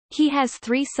He has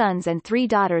 3 sons and 3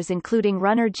 daughters including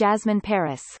runner Jasmine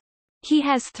Paris. He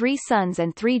has 3 sons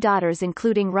and 3 daughters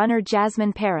including runner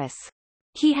Jasmine Paris.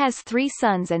 He has 3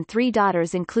 sons and 3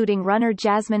 daughters including runner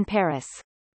Jasmine Paris.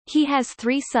 He has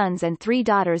 3 sons and 3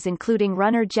 daughters including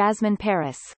runner Jasmine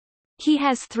Paris. He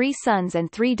has 3 sons and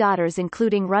 3 daughters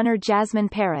including runner Jasmine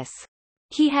Paris.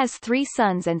 He has 3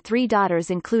 sons and 3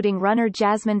 daughters including runner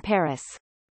Jasmine Paris.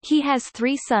 He has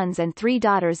 3 sons and 3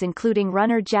 daughters including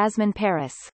runner Jasmine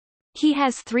Paris. He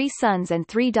has 3 sons and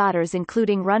 3 daughters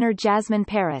including runner Jasmine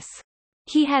Paris.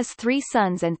 He has 3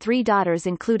 sons and 3 daughters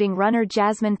including runner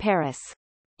Jasmine Paris.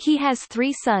 He has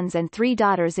 3 sons and 3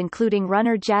 daughters including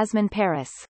runner Jasmine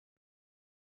Paris.